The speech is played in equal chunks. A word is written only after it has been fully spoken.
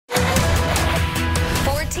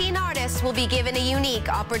artists will be given a unique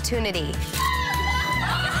opportunity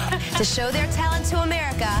to show their talent to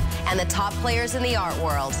America and the top players in the art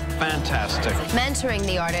world. Fantastic. Mentoring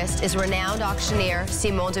the artist is renowned auctioneer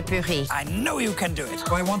Simon de Pury. I know you can do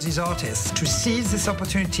it. I want these artists to seize this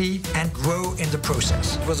opportunity and grow in the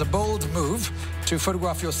process. It was a bold move to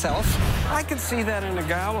photograph yourself. I could see that in a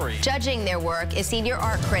gallery. Judging their work is senior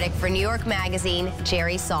art critic for New York Magazine,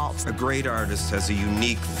 Jerry Salt. A great artist has a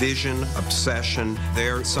unique vision, obsession.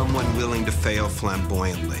 They're someone willing to fail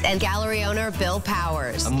flamboyantly. And gallery owner Bill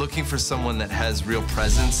Powers. I'm looking for someone that has real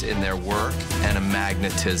presence in their work and a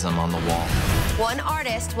magnetism on the wall. One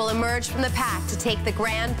artist will emerge from the pack to take the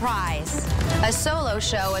grand prize. A solo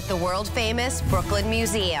show at the world-famous Brooklyn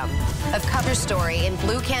Museum. A cover story in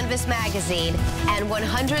Blue Canvas magazine and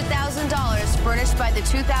 $100,000 furnished by the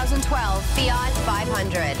 2012 Fiat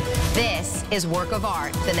 500. This is Work of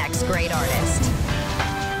Art, the next great artist.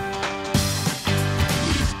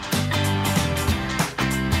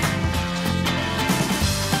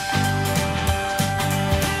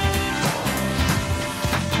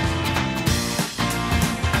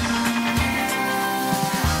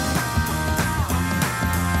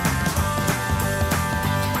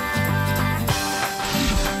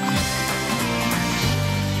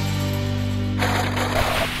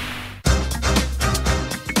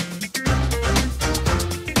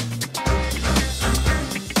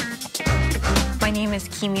 My name is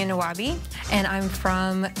Kimia Nawabi, and I'm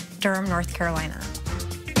from Durham, North Carolina.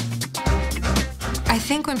 I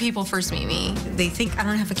think when people first meet me, they think I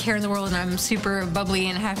don't have a care in the world and I'm super bubbly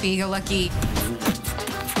and happy-go-lucky.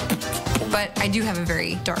 But I do have a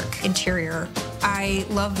very dark interior. I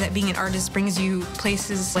love that being an artist brings you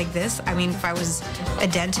places like this. I mean, if I was a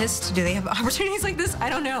dentist, do they have opportunities like this? I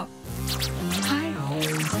don't know. Hi.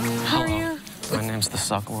 How are you? My name's the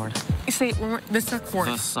Suck Lord. You say the Suck Lord.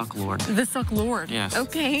 The Suck Lord. The Suck Lord. Yes.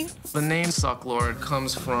 Okay. The name Suck Lord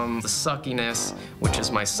comes from the suckiness, which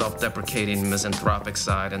is my self-deprecating, misanthropic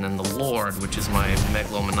side, and then the Lord, which is my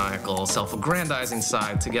megalomaniacal, self-aggrandizing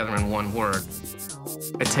side, together in one word.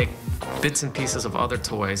 I take bits and pieces of other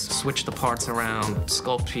toys, switch the parts around,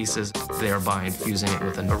 sculpt pieces, thereby infusing it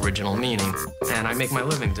with an original meaning, and I make my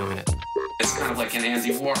living doing it. It's kind of like an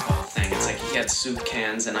Andy Warhol thing. It's like he had soup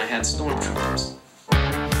cans and I had stormtroopers.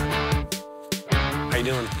 How you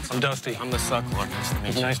doing? I'm Dusty. I'm the Suck Lord. Nice to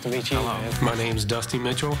meet you. Nice to meet you. Hello. My name's Dusty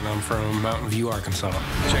Mitchell, and I'm from Mountain View, Arkansas.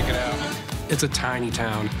 Check it out. It's a tiny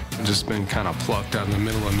town. I've just been kind of plucked out in the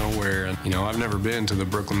middle of nowhere. And, you know, I've never been to the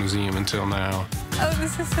Brooklyn Museum until now. Oh,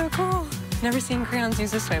 this is so cool. Never seen crayons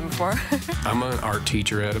used this way before. I'm an art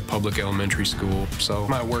teacher at a public elementary school, so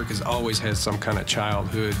my work has always had some kind of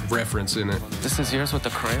childhood reference in it. This is yours with the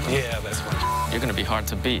crayon? Yeah, that's mine. You're gonna be hard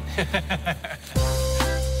to beat.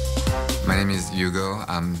 My name is Hugo.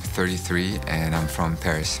 I'm 33, and I'm from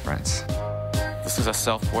Paris, France. This is a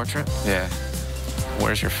self-portrait? Yeah.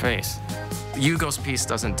 Where's your face? Hugo's piece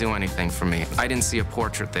doesn't do anything for me. I didn't see a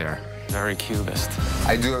portrait there. Very cubist.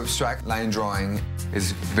 I do abstract line drawing.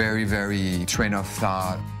 It's very, very train of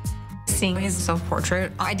thought. Seeing his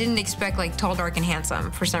self-portrait, I didn't expect, like, tall, dark, and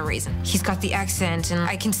handsome for some reason. He's got the accent, and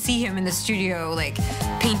I can see him in the studio, like,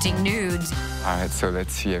 painting nudes. All right, so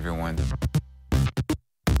let's see everyone.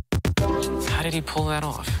 How did he pull that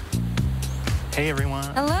off? Hey, everyone.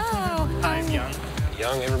 Hello. Hi, I'm Young.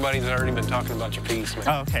 Young, everybody's already been talking about your piece, man.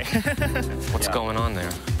 Oh, okay. What's going on there?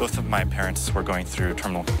 Both of my parents were going through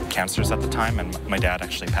terminal cancers at the time, and my dad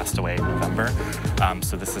actually passed away in November.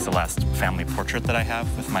 So this is the last family portrait that I have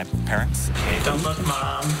with my parents. Hey, don't look,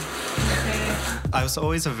 Mom. I was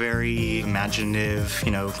always a very imaginative,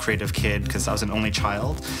 creative kid because I was an only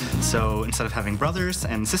child. So instead of having brothers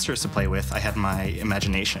and sisters to play with, I had my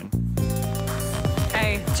imagination.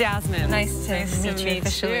 Hey, Jasmine. Nice to meet you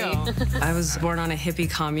officially. I was born on a hippie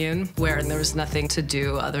commune where there was nothing to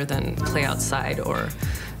do other than play outside or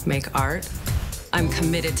make art. I'm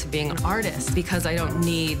committed to being an artist because I don't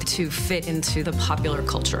need to fit into the popular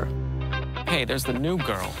culture. Hey, there's the new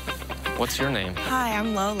girl. What's your name? Hi,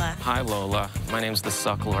 I'm Lola. Hi, Lola. My name's the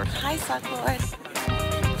Suck Lord. Hi, Suck Lord.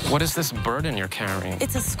 What is this burden you're carrying?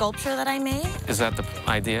 It's a sculpture that I made. Is that the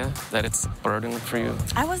idea, that it's a burden for you?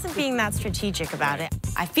 I wasn't being that strategic about it.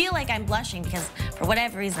 I feel like I'm blushing because, for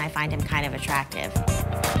whatever reason, I find him kind of attractive.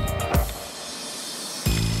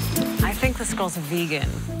 I think this girl's a vegan.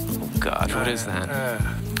 Oh, God, what is that?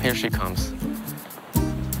 Here she comes.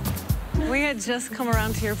 We had just come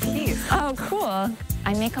around to your piece. Oh, cool.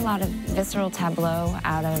 I make a lot of visceral tableau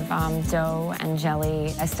out of dough and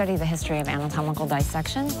jelly. I study the history of anatomical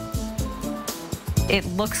dissection. It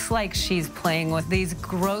looks like she's playing with these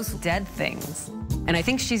gross dead things. And I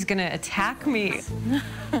think she's gonna attack me.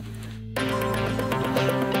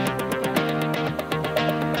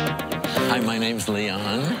 my name's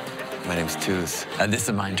Leon. My name's Tooth. This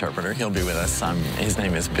is my interpreter. He'll be with us. His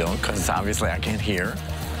name is Bill, because obviously I can't hear.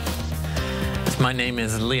 My name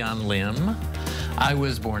is Leon Lim. I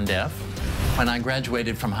was born deaf. When I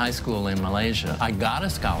graduated from high school in Malaysia, I got a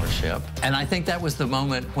scholarship, and I think that was the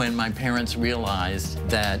moment when my parents realized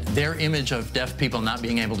that their image of deaf people not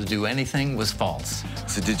being able to do anything was false.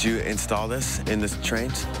 So did you install this in the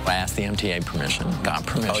trains? I asked the MTA permission, got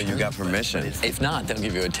permission. Oh, you got permission? If not, they'll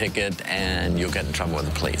give you a ticket and you'll get in trouble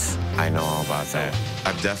with the police. I know all about that.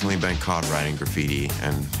 I've definitely been caught writing graffiti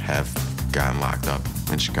and have gotten locked up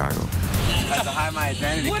in Chicago. I have to hide my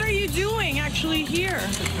identity. What are you doing actually here?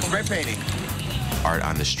 Spray painting. Art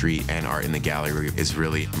on the street and art in the gallery is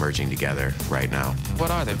really merging together right now.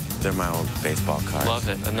 What are they? They're my old baseball cards. Love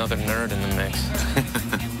it. Another nerd in the mix.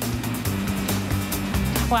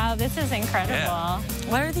 Wow, this is incredible. Yeah.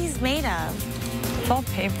 What are these made of? It's all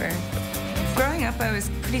paper. Growing up, I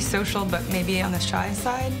was pretty social, but maybe on the shy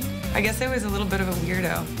side. I guess I was a little bit of a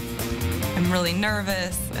weirdo. I'm really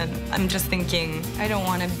nervous, and I'm just thinking, I don't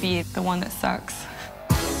want to be the one that sucks.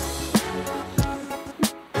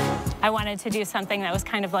 I wanted to do something that was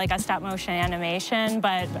kind of like a stop-motion animation,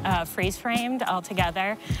 but freeze-framed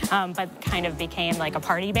altogether, but kind of became like a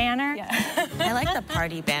party banner. Yeah. I like the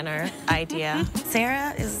party banner idea.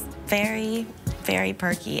 Sarah is very, very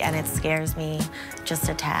perky, and it scares me just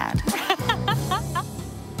a tad.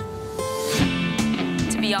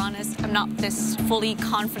 To be honest, I'm not this fully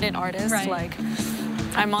confident artist. Right. Like,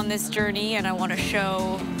 I'm on this journey, and I want to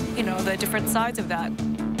show, you know, the different sides of that.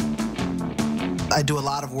 I do a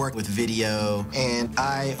lot of work with video, and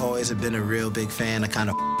I always have been a real big fan of kind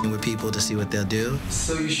of with people to see what they'll do.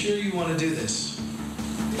 So you sure you want to do this?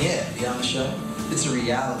 Yeah, be on the show? It's a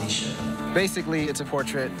reality show. Basically, it's a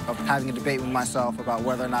portrait of having a debate with myself about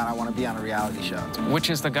whether or not I want to be on a reality show. Which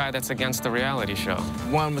is the guy that's against the reality show?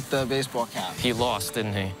 One with the baseball cap. He lost,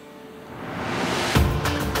 didn't he?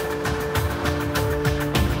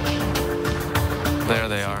 There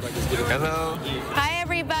they are. Hello. Hi,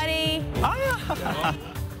 everybody.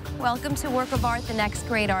 Welcome to Work of Art, the Next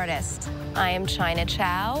Great Artist. I am China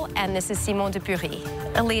Chow, and this is Simon Dupury,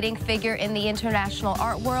 a leading figure in the international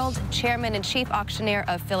art world, chairman and chief auctioneer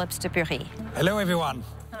of Philips Dupury. Hello, everyone.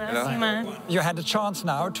 Hello, Simon. You had a chance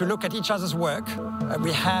now to look at each other's work.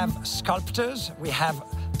 We have sculptors, we have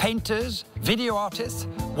painters, video artists.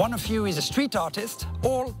 One of you is a street artist,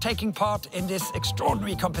 all taking part in this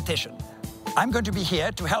extraordinary competition. I'm going to be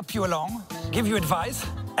here to help you along, give you advice,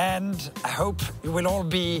 and I hope you will all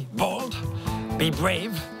be bold, be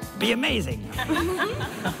brave, be amazing.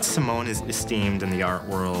 Simone is esteemed in the art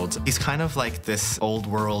world. He's kind of like this old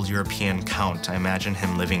world European count. I imagine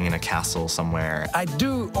him living in a castle somewhere. I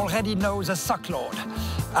do already know the Sock Lord.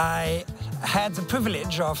 I had the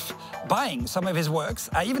privilege of buying some of his works.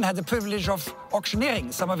 I even had the privilege of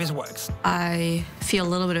auctioneering some of his works. I feel a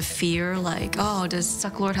little bit of fear, like, oh, does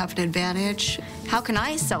Sucklord have an advantage? How can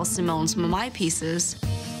I sell Simone some of my pieces?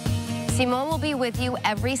 Simone will be with you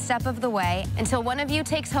every step of the way until one of you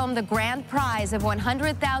takes home the grand prize of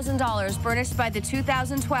 $100,000 furnished by the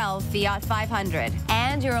 2012 Fiat 500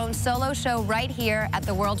 and your own solo show right here at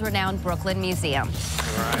the world-renowned Brooklyn Museum.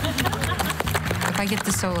 If I get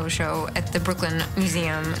the solo show at the Brooklyn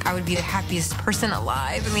Museum, I would be the happiest person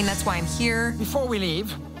alive. I mean, that's why I'm here. Before we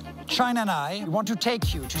leave, China and I want to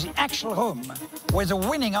take you to the actual room where the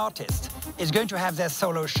winning artist is going to have their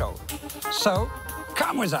solo show. So,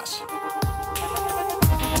 come with us.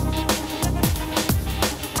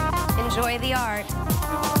 Enjoy the art.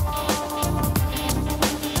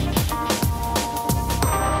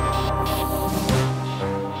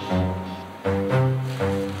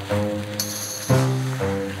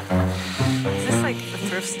 Is this like the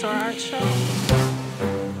thrift store art show?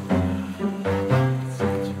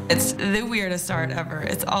 It's the weirdest art ever.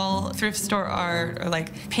 It's all thrift store art or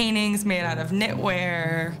like paintings made out of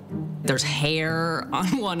knitwear. There's hair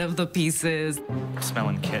on one of the pieces.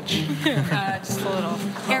 Smelling kitsch. Just a little.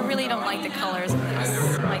 I really don't like the colors of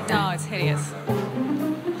this. Like, no, it's hideous.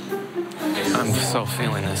 I'm so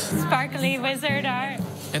feeling this. Sparkly wizard art.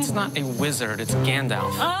 It's not a wizard, it's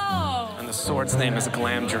Gandalf. Oh! And the sword's name is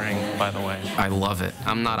Glamdring, by the way. I love it.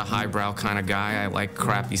 I'm not a highbrow kind of guy. I like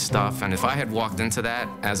crappy stuff. And if I had walked into that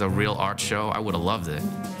as a real art show, I would have loved it.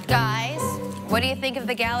 Guys, what do you think of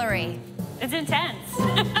the gallery? It's intense.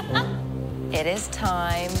 It is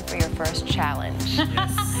time for your first challenge.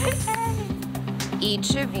 Yes.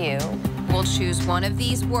 Each of you will choose one of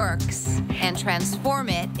these works and transform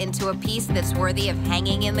it into a piece that's worthy of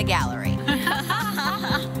hanging in the gallery.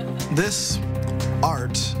 This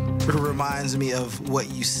art reminds me of what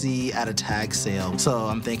you see at a tag sale. So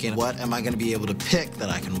I'm thinking, what am I going to be able to pick that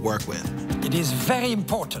I can work with? It is very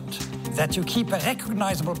important that you keep a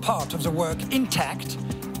recognizable part of the work intact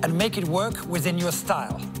and make it work within your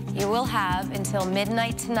style. You will have until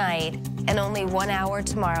midnight tonight and only 1 hour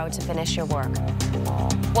tomorrow to finish your work.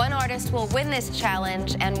 One artist will win this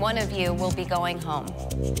challenge and one of you will be going home.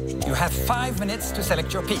 You have 5 minutes to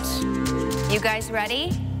select your piece. You guys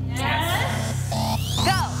ready? Yes.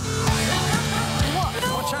 Go!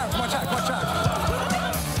 Watch out, watch out, watch out.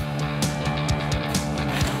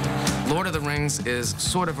 Lord of the Rings is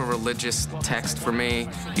sort of a religious text for me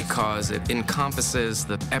because it encompasses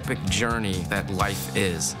the epic journey that life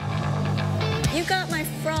is. You got my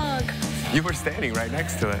frog. You were standing right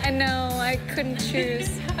next to it. I know, I couldn't choose.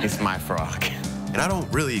 It's my frog. And I don't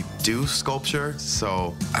really do sculpture,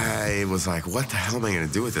 so I was like, what the hell am I gonna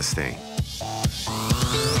do with this thing?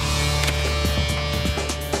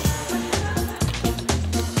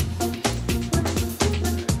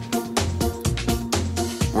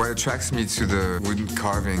 What attracts me to the wooden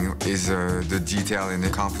carving is the detail in the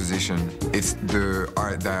composition. It's the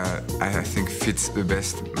art that I think fits the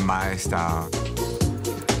best my style.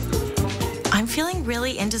 I'm feeling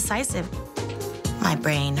really indecisive. My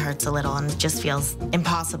brain hurts a little and it just feels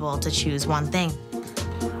impossible to choose one thing.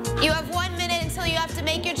 You have 1 minute until you have to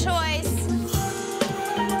make your choice.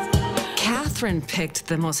 Catherine picked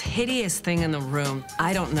the most hideous thing in the room.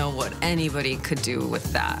 I don't know what anybody could do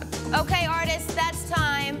with that. Okay, artists, that's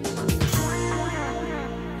time.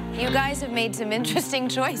 You guys have made some interesting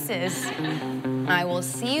choices. I will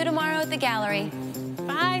see you tomorrow at the gallery.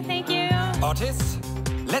 Bye, thank you. Artists,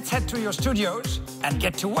 let's head to your studios and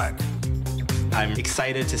get to work. I'm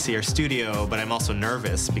excited to see our studio, but I'm also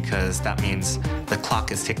nervous because that means the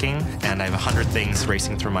clock is ticking and I have 100 things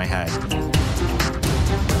racing through my head.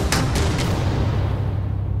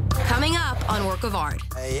 Coming up on Work of Art.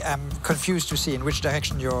 I am confused to see in which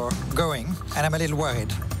direction you're going, and I'm a little worried.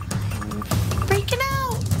 Freaking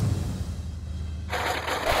out!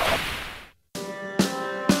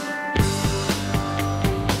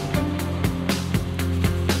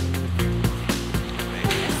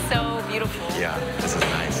 So beautiful. Yeah, this is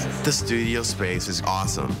nice. The studio space is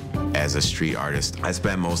awesome. As a street artist, I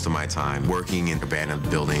spend most of my time working in abandoned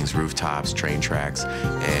buildings, rooftops, train tracks,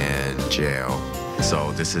 and jail.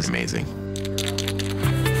 So this is amazing.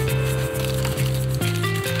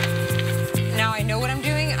 Now I know what I'm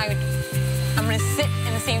doing. I'm going to sit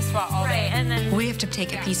in the same spot all day. And then We have to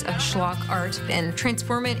take a piece of schlock art and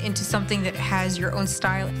transform it into something that has your own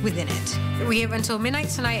style within it. We have until midnight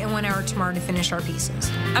tonight and 1 hour tomorrow to finish our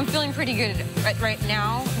pieces. I'm feeling pretty good right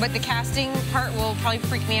now, but the casting part will probably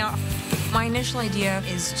freak me out. My initial idea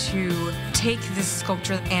is to take this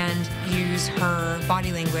sculpture and use her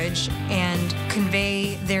body language and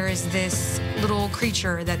convey there is this little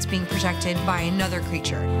creature that's being protected by another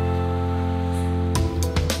creature.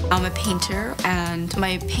 I'm a painter, and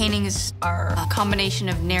my paintings are a combination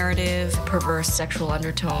of narrative, perverse sexual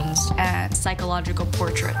undertones, and psychological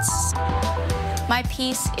portraits. My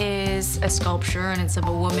piece is a sculpture, and it's of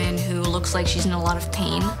a woman who looks like she's in a lot of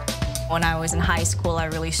pain. when I was in high school, I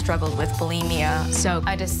really struggled with bulimia. So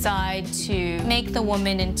I decided to make the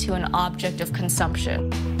woman into an object of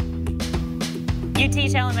consumption. You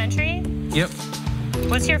teach elementary? Yep.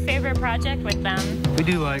 What's your favorite project with them? We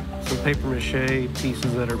do like some paper mache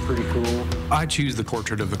pieces that are pretty cool. I choose the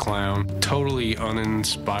portrait of the clown. Totally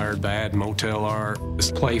uninspired, bad motel art.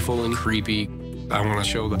 It's playful and creepy. I want to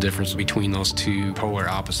show the difference between those two polar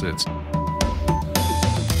opposites.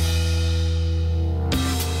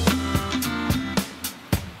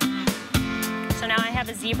 So now I have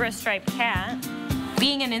a zebra-striped cat.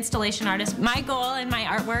 Being an installation artist, my goal in my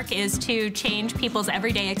artwork is to change people's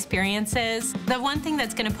everyday experiences. The one thing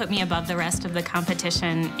that's going to put me above the rest of the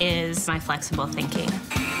competition is my flexible thinking.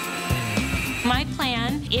 My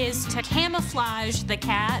plan is to camouflage the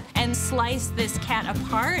cat and slice this cat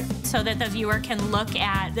apart so that the viewer can look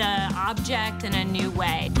at the object in a new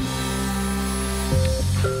way.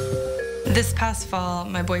 This past fall,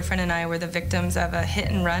 my boyfriend and I were the victims of a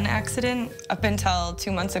hit-and-run accident. Up until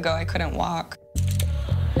 2 months ago, I couldn't walk.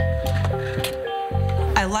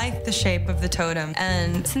 I like the shape of the totem,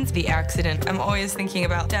 and since the accident, I'm always thinking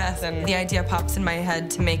about death, and the idea pops in my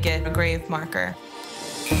head to make it a grave marker.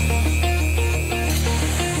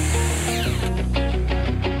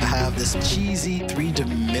 I have this cheesy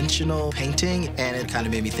three-dimensional painting, and it kind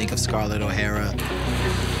of made me think of Scarlett O'Hara.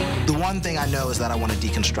 The one thing I know is that I want to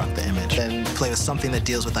deconstruct the image and play with something that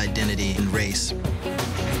deals with identity and race.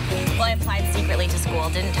 Well, I applied secretly to school,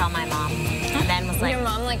 didn't tell my mom, and then was like... Your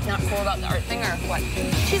mom, like, not cool about the art thing, or what?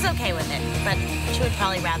 She's okay with it, but she would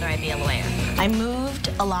probably rather I be a lawyer. I moved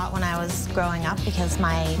a lot when I was growing up because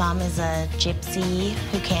my mom is a gypsy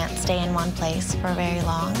who can't stay in one place for very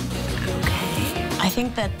long. Okay. I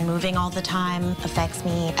think that moving all the time affects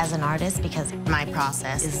me as an artist because my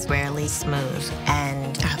process is rarely smooth,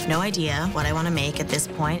 and I have no idea what I want to make at this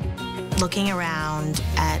point. Looking around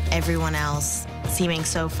at everyone else seeming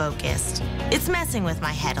so focused, it's messing with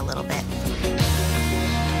my head a little bit.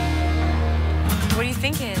 What are you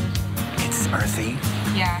thinking? It's earthy.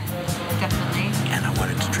 Yeah, definitely. And I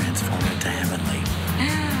wanted to transform it to heavenly.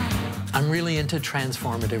 I'm really into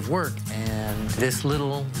transformative work, and this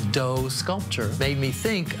little dough sculpture made me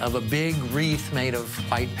think of a big wreath made of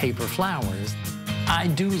white paper flowers. I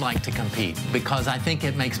do like to compete because I think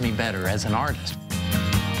it makes me better as an artist.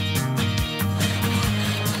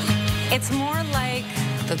 It's more like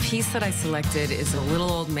the piece that I selected is a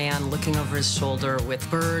little old man looking over his shoulder with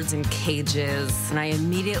birds and cages, and I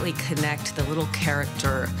immediately connect the little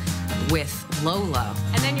character with Lola.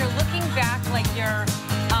 And then you're looking back like you're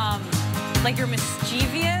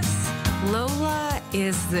mischievous. Lola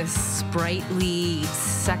is this sprightly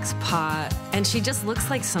sex pot, and she just looks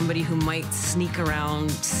like somebody who might sneak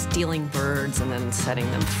around stealing birds and then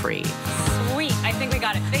setting them free. Sweet, I think we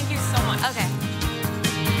got it. Thank you so much. Okay.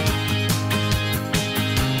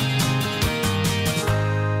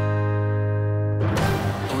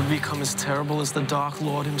 I would become as terrible as the Dark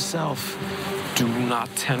Lord himself. Do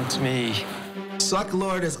not tempt me. Suck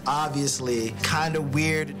Lord is obviously kind of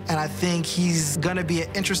weird, and I think he's gonna be an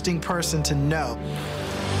interesting person to know.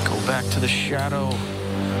 Go back to the shadow,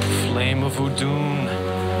 flame of Udun.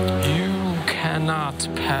 You cannot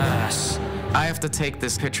pass. I have to take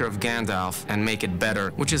this picture of Gandalf and make it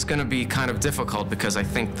better, which is going to be kind of difficult because I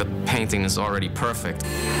think the painting is already perfect.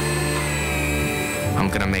 I'm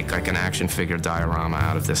going to make like an action figure diorama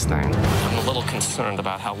out of this thing. I'm a little concerned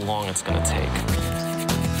about how long it's going to take.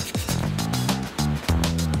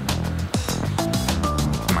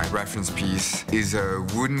 My reference piece is a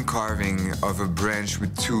wooden carving of a branch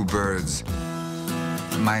with two birds.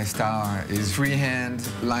 My style is freehand,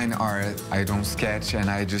 line art. I don't sketch, and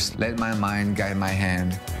I just let my mind guide my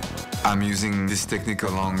hand. I'm using this technique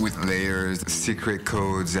along with layers, secret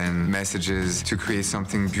codes, and messages to create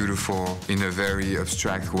something beautiful in a very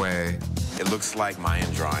abstract way. It looks like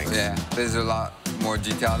Mayan drawings. Yeah, there's a lot more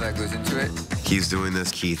detail that goes into it. He's doing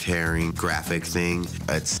this Keith Haring graphic thing.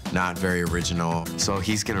 It's not very original, so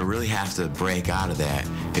he's gonna really have to break out of that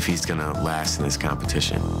if he's gonna last in this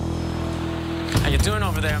competition. How you doing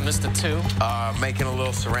over there, Mr. Two? Making a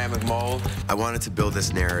little ceramic mold. I wanted to build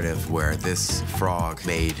this narrative where this frog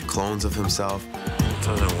made clones of himself. It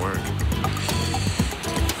doesn't work.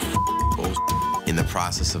 In the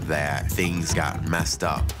process of that, things got messed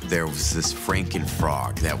up. There was this Franken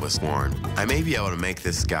frog that was born. I may be able to make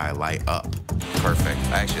this guy light up. Perfect.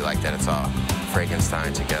 I actually like that. It's all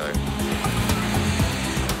Frankenstein together.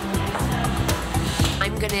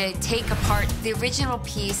 I'm gonna take apart the original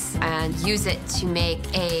piece and use it to make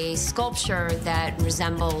a sculpture that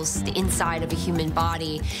resembles the inside of a human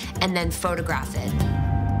body and then photograph it.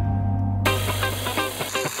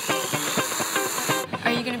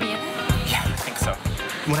 Are you gonna be in it? Yeah, I think so.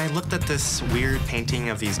 When I looked at this weird painting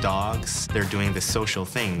of these dogs, they're doing this social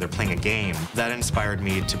thing, they're playing a game. That inspired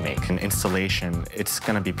me to make an installation. It's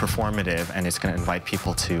gonna be performative and it's gonna invite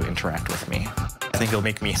people to interact with me. I think it'll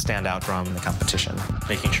make me stand out from the competition.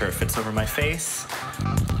 Making sure it fits over my face.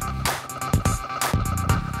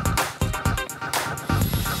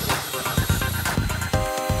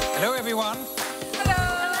 Hello, everyone. Hello.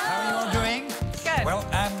 How are you all doing? Good. Well,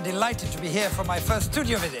 I'm delighted to be here for my first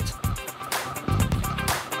studio visit.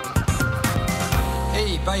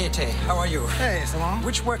 Hey, Bayete, how are you? Hey, Salon.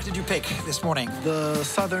 Which work did you pick this morning? The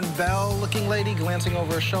Southern Belle-looking lady glancing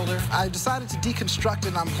over her shoulder. I decided to deconstruct it,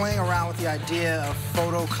 and I'm playing around with the idea of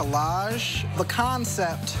photo collage. The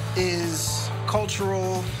concept is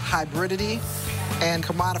cultural hybridity and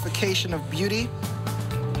commodification of beauty.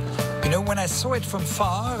 You know, when I saw it from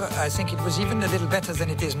far, I think it was even a little better than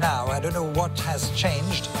it is now. I don't know what has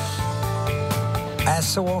changed. As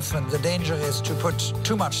so often, the danger is to put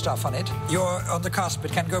too much stuff on it. You're on the cusp.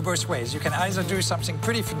 It can go both ways. You can either do something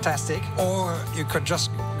pretty fantastic, or you could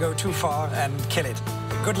just go too far and kill it.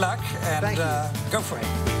 Good luck, and go for it.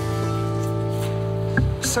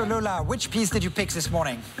 So, Lola, which piece did you pick this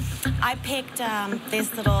morning? I picked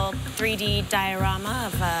this little 3D diorama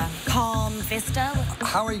of a calm vista.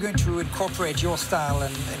 How are you going to incorporate your style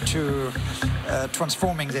into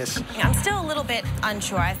transforming this? I'm still a little bit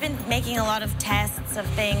unsure. I've been making a lot of tests of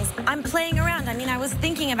things. I'm playing around. I mean, I was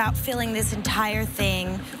thinking about filling this entire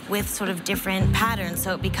thing with sort of different patterns,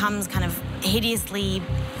 so it becomes kind of hideously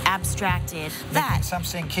abstracted. Making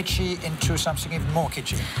something kitschy into something even more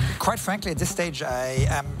kitschy. Quite frankly, at this stage, I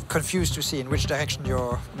am confused to see in which direction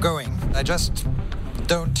you're going. I just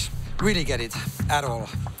don't really get it at all.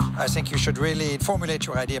 I think you should really formulate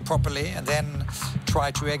your idea properly and then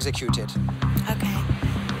try to execute it. Okay.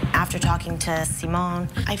 After talking to Simone,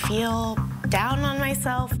 I feel down on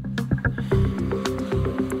myself.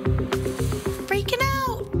 Freaking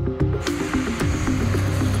out.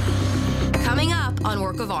 Coming up on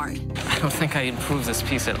Work of Art. I don't think I improved this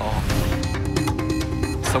piece at all.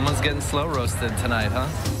 Someone's getting slow roasted tonight, huh?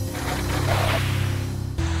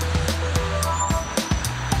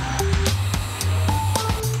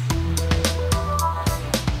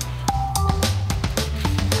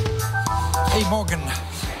 Hey, Morgan,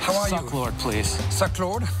 how are you? Sucklord, please.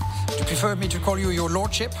 Sucklord? Do you prefer me to call you your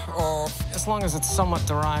lordship, or...? As long as it's somewhat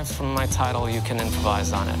derived from my title, you can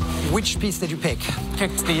improvise on it. Which piece did you pick?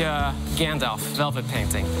 Picked the Gandalf velvet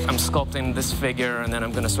painting. I'm sculpting this figure, and then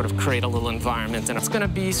I'm going to sort of create a little environment, and it's going to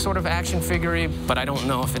be sort of action figure-y, but I don't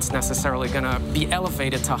know if it's necessarily going to be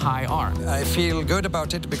elevated to high art. I feel good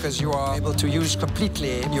about it because you are able to use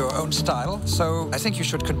completely your own style, so I think you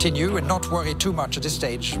should continue and not worry too much at this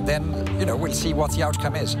stage. Then, you know, we'll see what the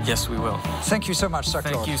outcome is. Yes, we will. Thank you so much,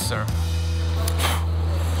 Sucklord. Thank you, sir.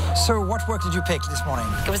 So what work did you pick this morning?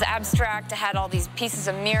 It was abstract. It had all these pieces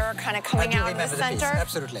of mirror kind of coming out in the center.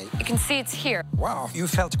 Absolutely. You can see it's here. Wow, you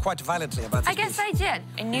felt quite violently about this I guess I did.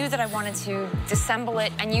 I knew that I wanted to disassemble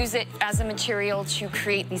it and use it as a material to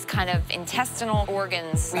create these kind of intestinal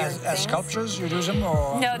organs. As sculptures, you use them,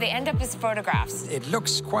 or...? No, they end up as photographs. It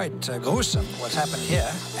looks quite gruesome, what's happened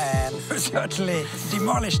here, and certainly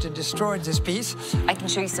demolished and destroyed this piece. I can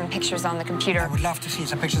show you some pictures on the computer. I would love to see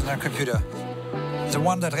some pictures on the computer. The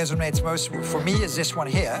one that resonates most for me is this one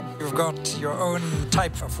here. You've got your own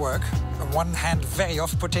type of work. On one hand, very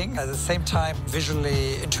off-putting, at the same time,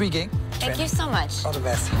 visually intriguing. Thank you so much. All the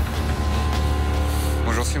best.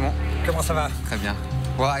 Bonjour Simon. Comment ça va? Très bien.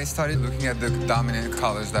 Well, I started looking at the dominant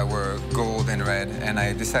colors that were gold and red, and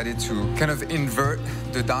I decided to kind of invert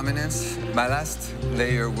the dominance. My last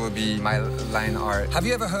layer will be my line art. Have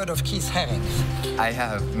you ever heard of Keith Haring? I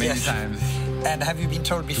have, many times. And have you been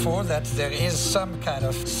told before that there is some kind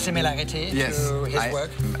of similarity to his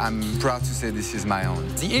work? I'm proud to say this is my own.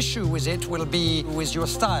 The issue with it will be with your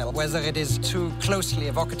style, whether it is too closely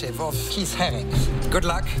evocative of Keith Haring. Good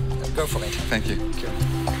luck, and go for it. Thank you.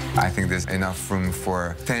 I think there's enough room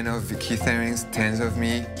for 10 of the Keith Harings, 10 of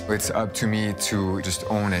me. It's up to me to just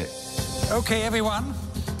own it. Okay, everyone.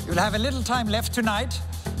 You'll have a little time left tonight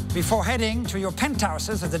before heading to your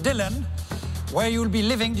penthouses at the Dillon, where you'll be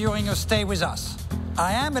living during your stay with us.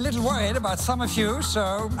 I am a little worried about some of you,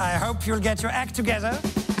 so I hope you'll get your act together.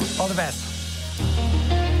 All the best.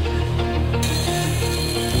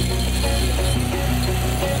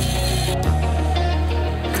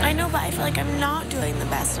 I know, but I feel like I'm not doing the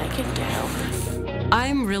best I can do.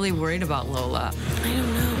 I'm really worried about Lola. I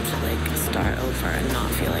don't know, to start over and not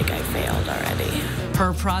feel like I failed already.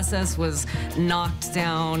 Her process was knocked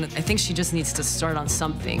down. I think she just needs to start on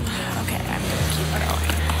something. Okay, I'm gonna keep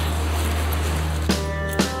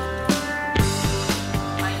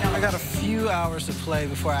going. I got a few hours to play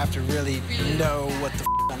before I have to really know what the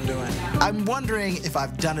I'm doing. I'm wondering if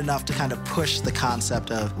I've done enough to kind of push the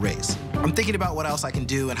concept of race. I'm thinking about what else I can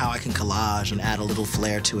do and how I can collage and add a little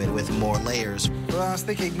flair to it with more layers. Well, I was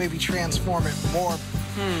thinking maybe transform it more.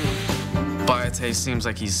 Bayate seems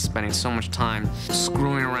like he's spending so much time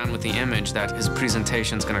screwing around with the image that his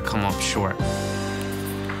presentation's gonna come up short.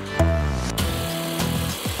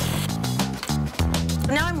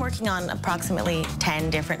 Now I'm working on approximately 10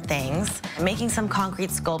 different things. I'm making some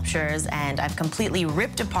concrete sculptures, and I've completely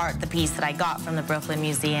ripped apart the piece that I got from the Brooklyn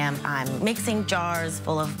Museum. I'm mixing jars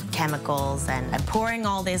full of chemicals, and I'm pouring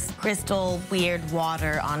all this crystal weird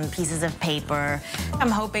water on pieces of paper.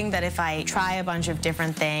 I'm hoping that if I try a bunch of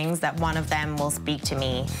different things, that one of them will speak to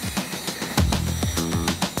me.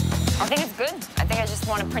 I think it's good. I think I just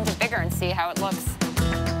want to print it bigger and see how it looks.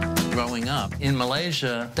 Growing up in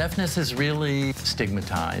Malaysia, deafness is really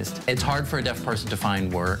stigmatized. It's hard for a deaf person to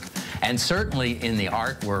find work, and certainly in the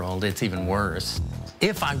art world, it's even worse.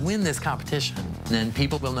 If I win this competition, then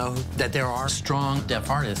people will know that there are strong deaf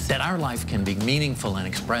artists, that our life can be meaningful and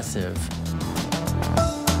expressive.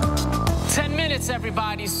 10 minutes,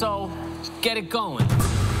 everybody, so get it going.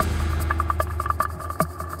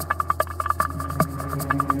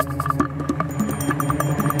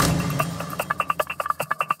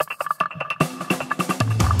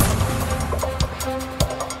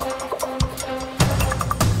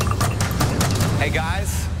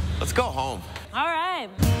 Let's go home. All right.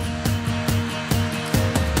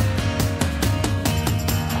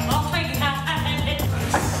 Oh my God.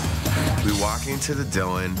 We walk into the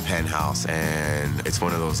Dillon penthouse, and it's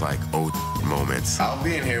one of those, like, moments. I'll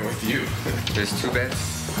be in here with you. There's 2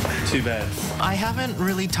 beds. 2 beds. I haven't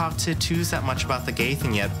really talked to Twos that much about the gay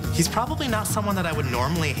thing yet. He's probably not someone that I would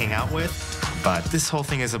normally hang out with, but this whole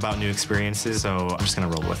thing is about new experiences, so I'm just gonna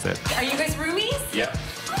roll with it. Are you guys roomies? Yep.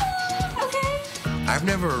 Okay. I've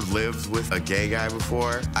never lived with a gay guy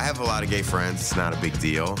before. I have a lot of gay friends. It's not a big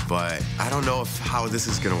deal, but I don't know how this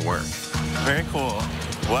is gonna work. Very cool.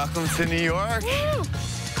 Welcome to New York. Woo!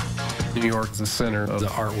 New York's the center of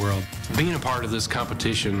the art world. Being a part of this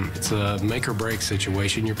competition, it's a make or break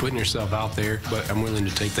situation. You're putting yourself out there, but I'm willing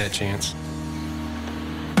to take that chance.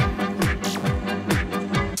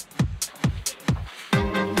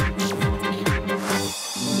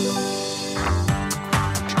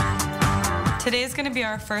 Today's gonna be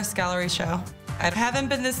our first gallery show. I haven't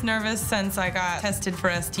been this nervous since I got tested for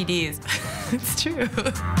STDs. It's true.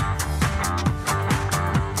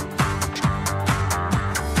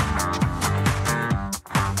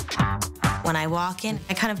 When I walk in,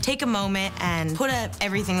 I kind of take a moment and put up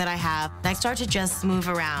everything that I have. I start to just move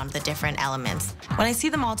around the different elements. When I see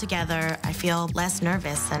them all together, I feel less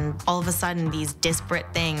nervous, and all of a sudden, these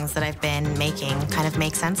disparate things that I've been making kind of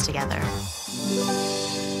make sense together.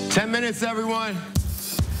 10 minutes, everyone.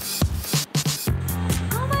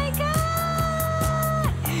 Oh my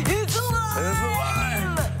God! It's alive!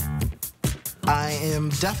 I am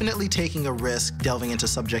definitely taking a risk delving into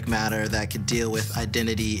subject matter that could deal with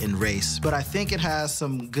identity and race, but I think it has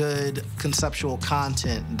some good conceptual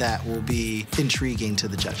content that will be intriguing to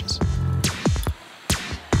the judges.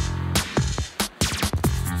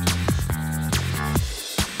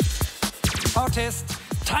 Artists,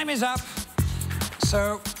 time is up.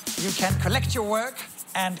 So you can collect your work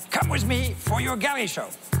and come with me for your gallery show.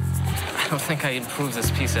 I don't think I improved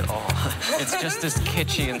this piece at all. It's just as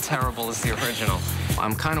kitschy and terrible as the original.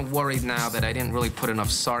 I'm kind of worried now that I didn't really put enough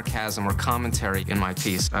sarcasm or commentary in my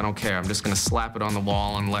piece. I don't care. I'm just going to slap it on the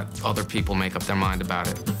wall and let other people make up their mind about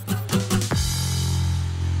it.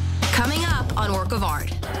 Coming up on Work of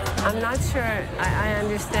Art. I'm not sure I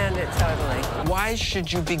understand it totally. Why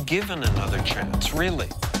should you be given another chance, really?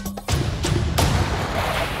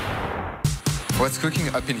 What's cooking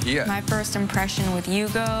up in here? My first impression with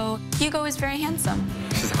Hugo. Hugo is very handsome.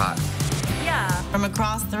 She's hot. Yeah. From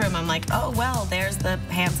across the room, I'm like, oh, well, there's the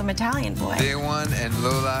handsome Italian boy. Day one, and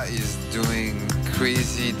Lola is doing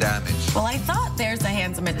crazy damage. Well, I thought there's a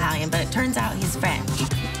handsome Italian, but it turns out he's French.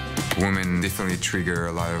 Women definitely trigger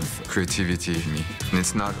a lot of creativity in me. And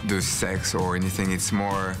it's not the sex or anything, it's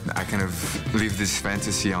more, I kind of live this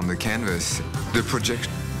fantasy on the canvas. The project,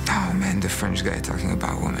 oh man, the French guy talking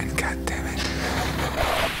about women, god damn it.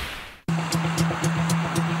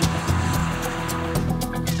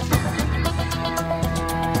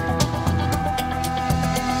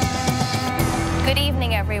 Good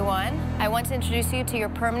evening, everyone. I want to introduce you to your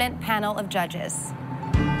permanent panel of judges.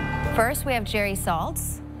 First, we have Jerry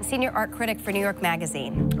Saltz, the senior art critic for New York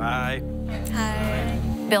Magazine. Hi. Hi.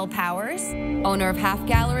 Bill Powers, owner of Half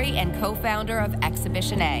Gallery and co-founder of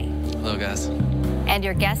Exhibition A. Hello, guys. And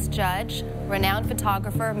your guest judge, renowned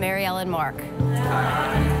photographer Mary Ellen Mark.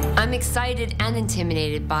 I'm excited and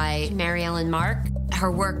intimidated by Mary Ellen Mark.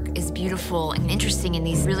 Her work is beautiful and interesting in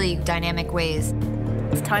these really dynamic ways.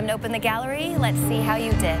 It's time to open the gallery. Let's see how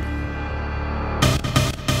you did.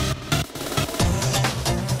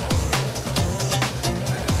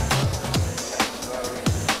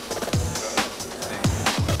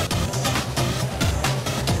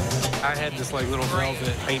 I had this like little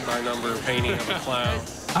velvet paint-by-number painting of a clown.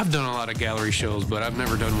 I've done a lot of gallery shows, but I've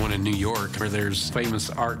never done one in New York where there's famous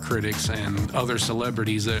art critics and other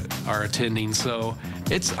celebrities that are attending, so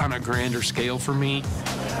it's on a grander scale for me.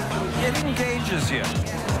 It engages you.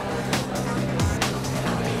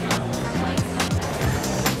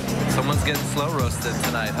 Someone's getting slow roasted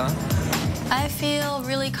tonight, huh? I feel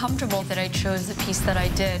really comfortable that I chose the piece that I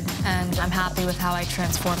did, and I'm happy with how I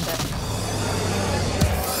transformed it.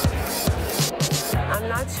 I'm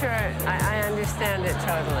not sure I understand it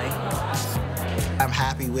totally. I'm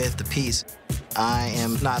happy with the piece. I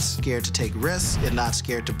am not scared to take risks and not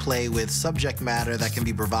scared to play with subject matter that can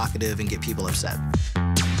be provocative and get people upset.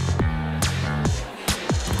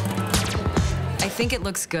 I think it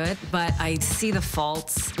looks good, but I see the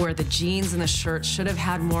faults where the jeans and the shirt should have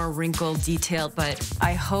had more wrinkle detail, but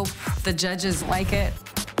I hope the judges like it.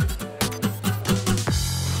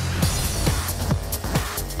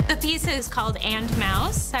 The piece is called And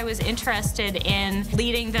Mouse. I was interested in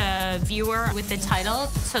leading the viewer with the title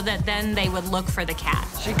so that then they would look for the cat.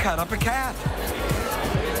 She cut up a cat.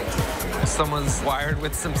 Someone's wired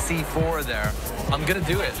with some C4 there. I'm gonna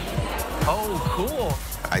do it. Oh, cool.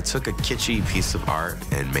 I took a kitschy piece of art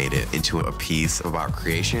and made it into a piece about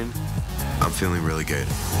creation. I'm feeling really good.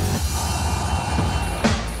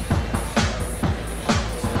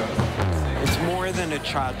 It's more than a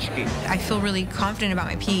tchotchke. I feel really confident about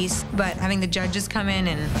my piece, but having the judges come in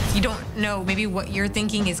and you don't know, maybe what you're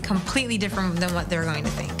thinking is completely different than what they're going to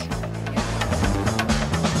think.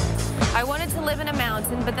 I wanted to live in a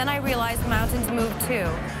mountain, but then I realized mountains move too.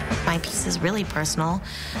 My piece is really personal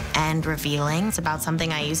and revealing. It's about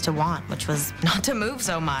something I used to want, which was not to move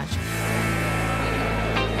so much.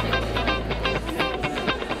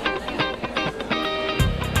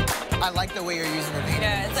 I like the way you're using the paint.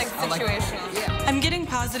 Yeah, it's like situational. Yeah. I'm getting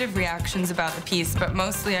positive reactions about the piece, but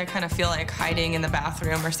mostly I kind of feel like hiding in the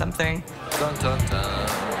bathroom or something. Dun, dun,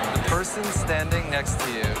 dun. The person standing next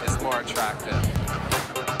to you is more attractive.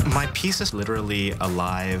 My piece is literally a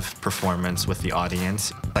live performance with the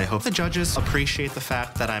audience. I hope the judges appreciate the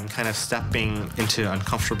fact that I'm kind of stepping into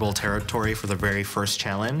uncomfortable territory for the very first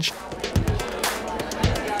challenge.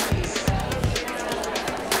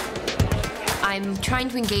 I'm trying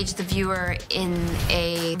to engage the viewer in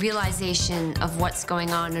a realization of what's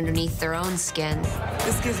going on underneath their own skin.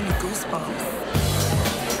 This gives me goosebumps.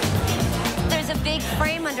 There's a big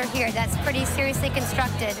frame under here that's pretty seriously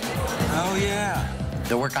constructed. Oh, yeah.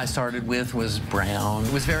 The work I started with was brown.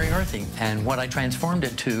 It was very earthy, and what I transformed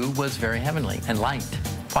it to was very heavenly and light,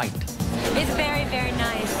 white. It's very, very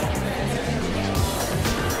nice.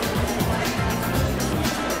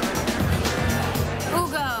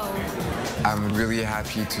 Ugo. I'm really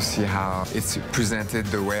happy to see how it's presented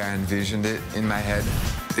the way I envisioned it in my head.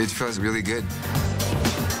 It feels really good.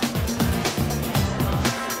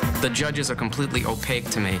 The judges are completely opaque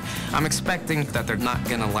to me. I'm expecting that they're not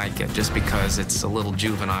gonna like it just because it's a little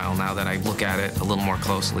juvenile now that I look at it a little more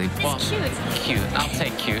closely. Well, cute. Cute. I'll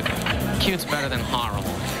take cute. Cute's better than horrible.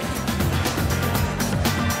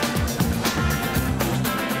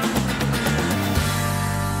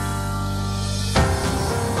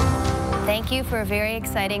 Thank you for a very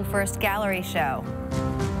exciting first gallery show.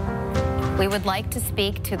 We would like to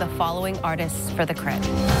speak to the following artists for the crit.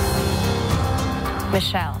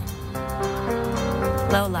 Michelle,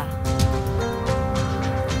 Lola,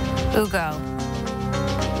 Ugo,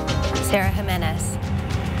 Sarah Jimenez,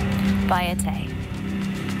 Bayate,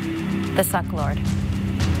 the Suck Lord.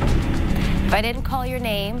 If I didn't call your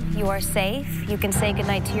name, you are safe. You can say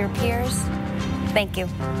goodnight to your peers. Thank you.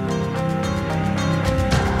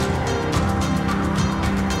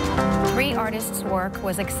 3 artists' work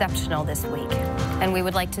was exceptional this week, and we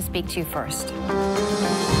would like to speak to you first.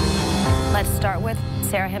 Let's start with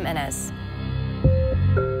Sarah Jimenez.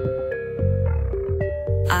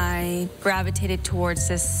 I gravitated towards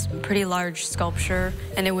this pretty large sculpture,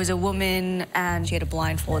 and it was a woman, and she had a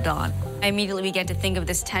blindfold on. I immediately began to think of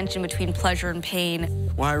this tension between pleasure and pain.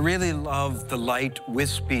 Well, I really love the light,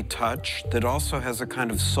 wispy touch that also has a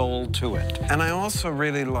kind of soul to it. And I also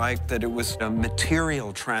really liked that it was a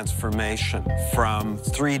material transformation from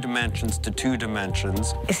 3 dimensions to 2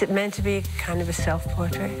 dimensions. Is it meant to be kind of a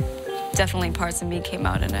self-portrait? Definitely parts of me came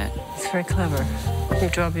out in it. It's very clever. You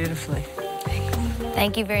draw beautifully.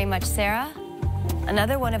 Thank you very much, Sarah.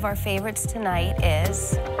 Another one of our favorites tonight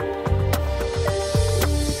is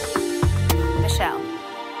Michelle.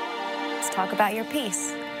 Let's talk about your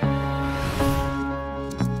piece.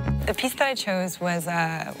 The piece that I chose was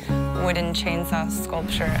a wooden chainsaw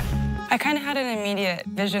sculpture. I kind of had an immediate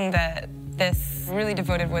vision that this really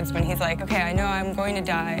devoted woodsman, he's like, okay, I know I'm going to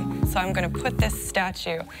die, so I'm going to put this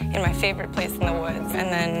statue in my favorite place in the woods,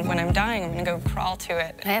 and then when I'm dying, I'm going to go crawl to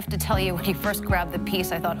it. I have to tell you, when you first grabbed the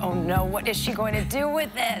piece, I thought, oh no, what is she going to do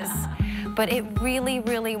with this? But it really,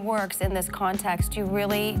 really works in this context. You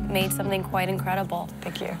really made something quite incredible.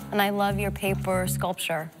 Thank you. And I love your paper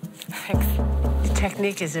sculpture. Thanks. The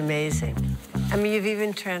technique is amazing. I mean, you've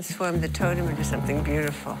even transformed the totem into something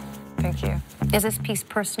beautiful. Thank you. Is this piece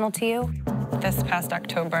personal to you? This past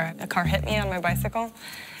October, a car hit me on my bicycle,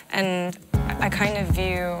 and I kind of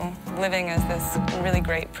view living as this really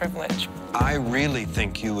great privilege. I really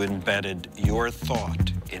think you embedded your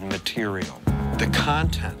thought in material. The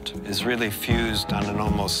content is really fused on an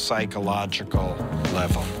almost psychological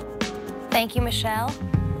level. Thank you, Michelle.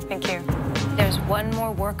 Thank you. There's one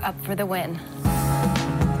more work up for the win.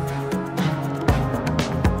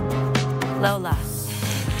 Lola.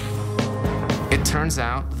 It turns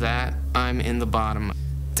out that I'm in the bottom.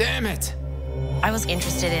 Damn it! I was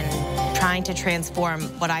interested in trying to transform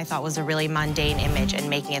what I thought was a really mundane image and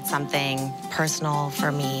making it something personal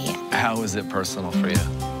for me. How is it personal for you?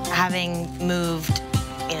 Having moved,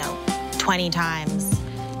 20 times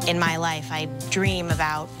in my life, I dream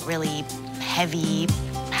about really heavy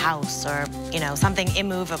house or, something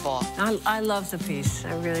immovable. I love the piece,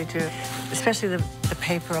 I really do. Especially the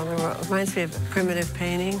paper on the wall. It reminds me of a primitive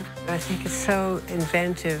painting. I think it's so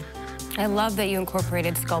inventive. I love that you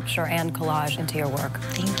incorporated sculpture and collage into your work.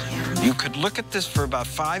 Thank you. You could look at this for about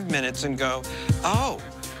 5 minutes and go, oh,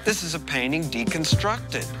 this is a painting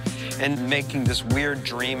deconstructed. And making this weird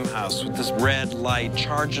dream house with this red light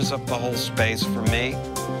charges up the whole space for me.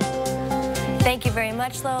 Thank you very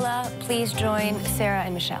much, Lola. Please join Sarah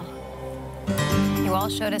and Michelle. You all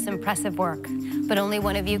showed us impressive work, but only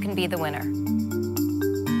one of you can be the winner.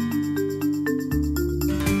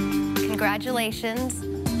 Congratulations.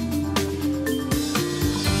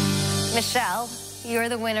 Michelle, you're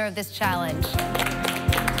the winner of this challenge.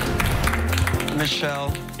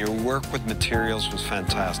 Michelle, your work with materials was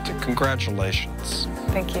fantastic. Congratulations.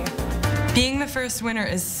 Thank you. Being the first winner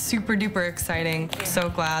is super duper exciting. So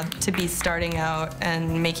glad to be starting out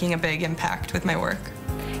and making a big impact with my work.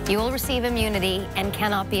 You will receive immunity and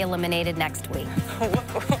cannot be eliminated next week.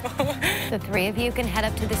 The three of you can head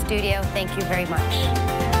up to the studio. Thank you very much.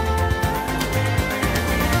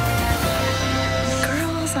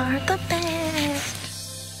 Girls are the best.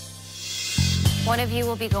 One of you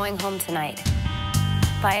will be going home tonight.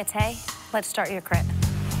 Bayate, let's start your crit.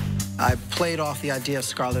 I played off the idea of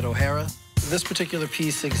Scarlett O'Hara. This particular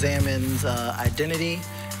piece examines identity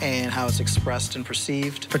and how it's expressed and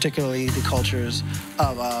perceived, particularly the cultures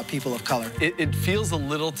of people of color. It feels a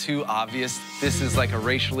little too obvious. This is like a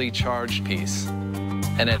racially charged piece,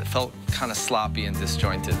 and it felt kind of sloppy and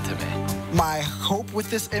disjointed to me. My hope with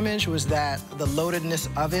this image was that the loadedness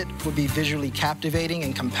of it would be visually captivating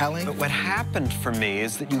and compelling. But what happened for me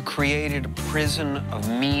is that you created a prison of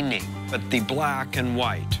meaning. But the black and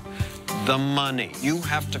white, the money, you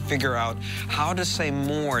have to figure out how to say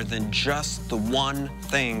more than just the one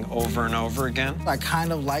thing over and over again. I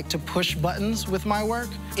kind of like to push buttons with my work.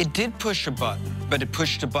 It did push a button, but it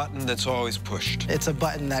pushed a button that's always pushed. It's a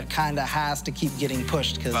button that kind of has to keep getting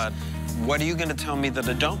pushed. But what are you going to tell me that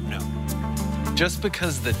I don't know? Just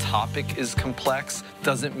because the topic is complex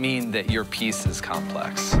doesn't mean that your piece is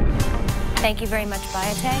complex. Thank you very much,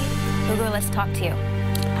 Bayate. Hugo, let's talk to you.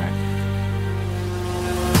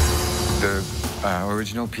 The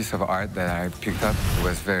original piece of art that I picked up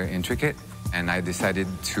was very intricate, and I decided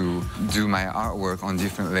to do my artwork on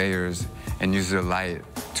different layers and use the light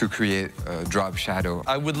to create a drop shadow.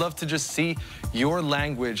 I would love to just see your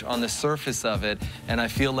language on the surface of it, and I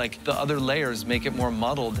feel like the other layers make it more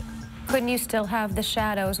muddled. Couldn't you still have the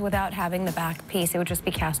shadows without having the back piece? It would just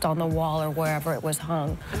be cast on the wall or wherever it was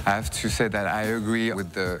hung. I have to say that I agree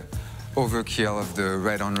with the overkill of the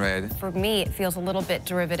red on red. For me, it feels a little bit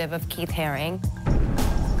derivative of Keith Haring.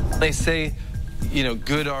 They say,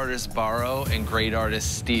 good artists borrow and great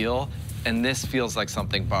artists steal, and this feels like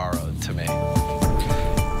something borrowed to me.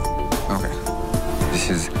 Okay. This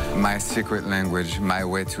is my secret language, my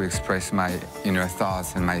way to express my inner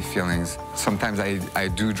thoughts and my feelings. Sometimes I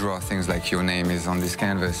do draw things like your name is on this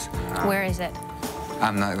canvas. Where is it?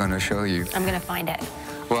 I'm not going to show you. I'm going to find it.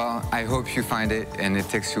 Well, I hope you find it, and it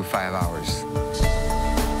takes you 5 hours.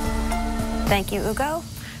 Thank you, Ugo.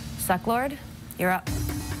 Sucklord, you're up.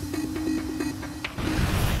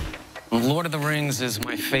 Lord of the Rings is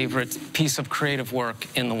my favorite piece of creative work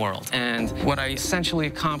in the world. And what I essentially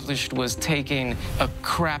accomplished was taking a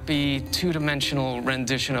crappy two-dimensional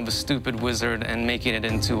rendition of a stupid wizard and making it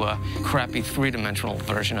into a crappy three-dimensional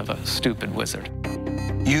version of a stupid wizard.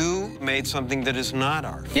 You made something that is not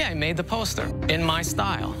art. Yeah, I made the poster in my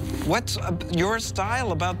style. What's your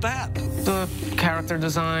style about that? The character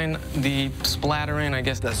design, the splattering, I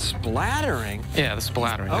guess. The splattering? Yeah, the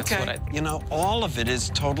splattering. Okay. That's what all of it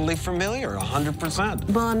is totally familiar,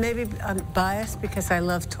 100%. Well, maybe I'm biased because I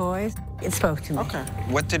love toys. It spoke to me. Okay.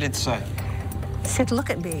 What did it say? It said,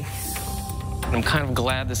 look at me. I'm kind of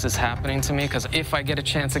glad this is happening to me, because if I get a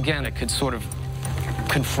chance again, it could sort of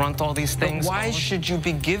confront all these things. But why should you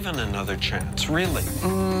be given another chance, really?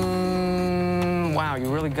 Wow, you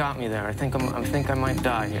really got me there. I think I might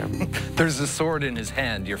die here. There's a sword in his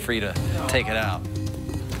hand. You're free to take it out.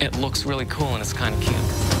 It looks really cool, and it's kind of cute.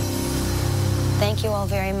 Thank you all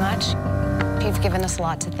very much. You've given us a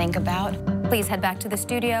lot to think about. Please head back to the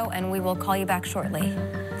studio, and we will call you back shortly.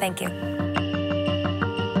 Thank you.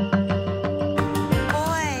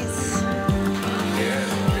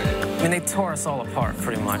 I mean, they tore us all apart,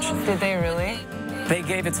 pretty much. Did they really? They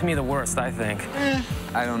gave it to me the worst, I think.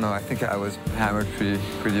 I don't know. I think I was hammered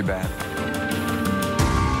pretty bad.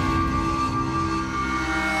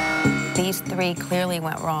 These three clearly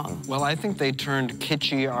went wrong. Well, I think they turned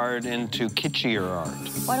kitschy art into kitschier art.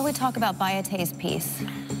 Why don't we talk about Bayate's piece?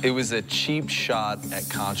 It was a cheap shot at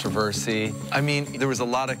controversy. I mean, there was a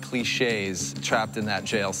lot of cliches trapped in that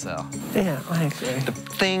jail cell. Yeah, I agree. The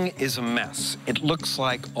thing is a mess. It looks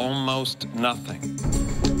like almost nothing.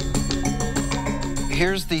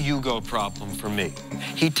 Here's the Hugo problem for me.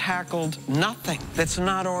 He tackled nothing that's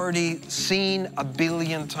not already seen a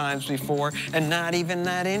billion times before and not even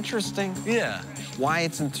that interesting. Yeah. Why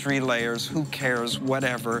it's in 3 layers, who cares,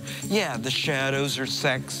 whatever. Yeah, the shadows are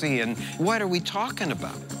sexy, and what are we talking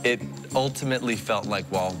about? It ultimately felt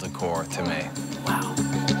like wall decor to me. Wow.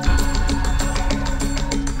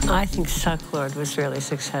 I think Sucklord was really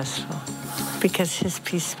successful because his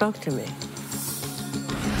piece spoke to me.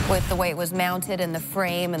 With the way it was mounted and the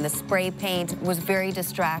frame and the spray paint was very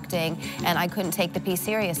distracting, and I couldn't take the piece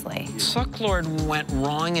seriously. Sucklord went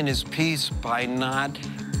wrong in his piece by not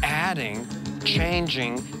adding,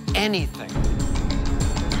 changing anything.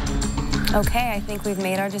 Okay, I think we've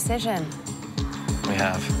made our decision. We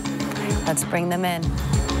have. Let's bring them in.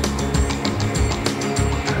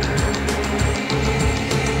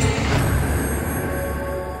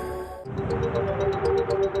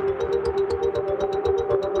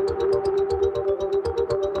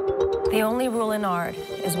 The only rule in art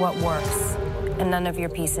is what works, and none of your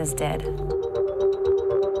pieces did.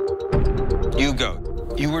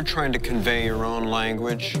 Hugo, you were trying to convey your own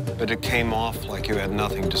language, but it came off like you had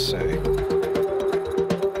nothing to say.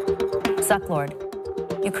 Sucklord,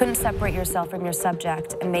 you couldn't separate yourself from your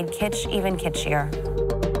subject and made kitsch even kitschier.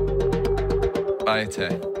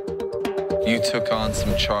 Bayate, you took on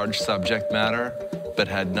some charged subject matter, but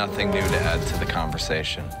had nothing new to add to the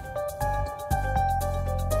conversation.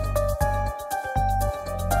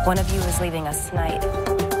 One of you is leaving us tonight.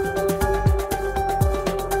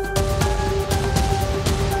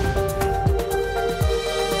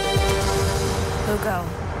 Hugo,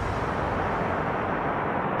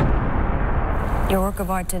 your work of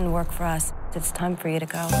art didn't work for us. It's time for you to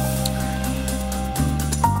go.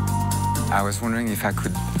 I was wondering if I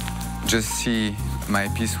could just see my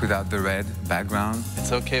piece without the red background.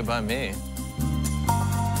 It's okay by me.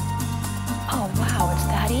 Oh, wow, it's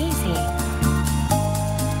that easy.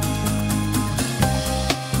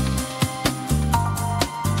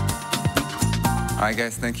 All right,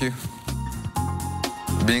 guys, thank you.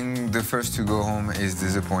 Being the first to go home is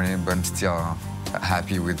disappointing, but I'm still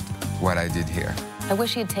happy with what I did here. I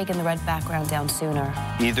wish he had taken the red background down sooner.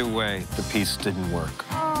 Either way, the piece didn't work.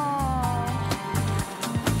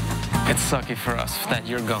 It's sucky for us that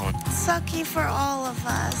you're going. Sucky for all of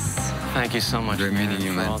us. Thank you so much, Great meeting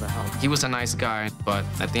you, man. for all the help. He was a nice guy, but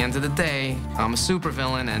at the end of the day, I'm a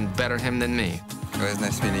supervillain and better him than me. It was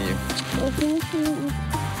nice meeting you.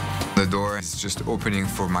 The door is just opening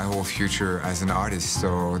for my whole future as an artist,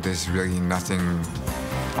 so there's really nothing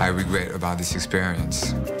I regret about this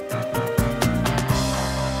experience.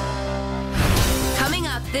 Coming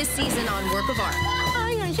up this season on Work of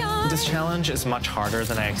Art. This challenge is much harder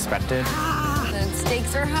than I expected. The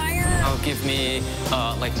stakes are higher. Oh, give me,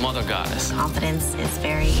 like, Mother Goddess. Confidence is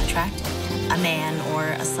very attractive. A man or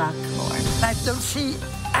a suck lord. I don't see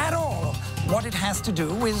at all what it has to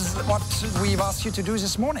do with what we've asked you to do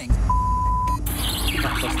this morning.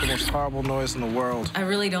 That's the most horrible noise in the world. I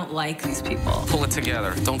really don't like these people. Pull it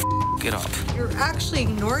together. Don't f it up. You're actually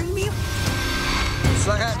ignoring me?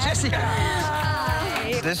 Sarah Jessica.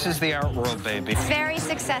 This is the art world, baby. Very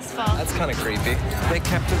successful. That's kind of creepy. They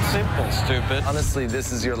kept it simple, stupid. Honestly,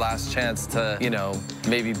 this is your last chance to, you know,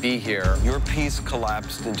 maybe be here. Your piece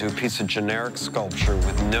collapsed into a piece of generic sculpture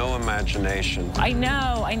with no imagination. I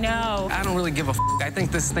know. I don't really give a f. I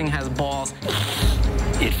think this thing has balls.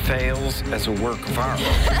 It fails as a work of art.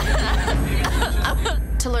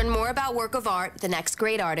 To learn more about Work of Art, The Next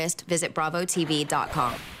Great Artist, visit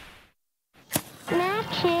BravoTV.com.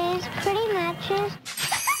 Matches, pretty matches.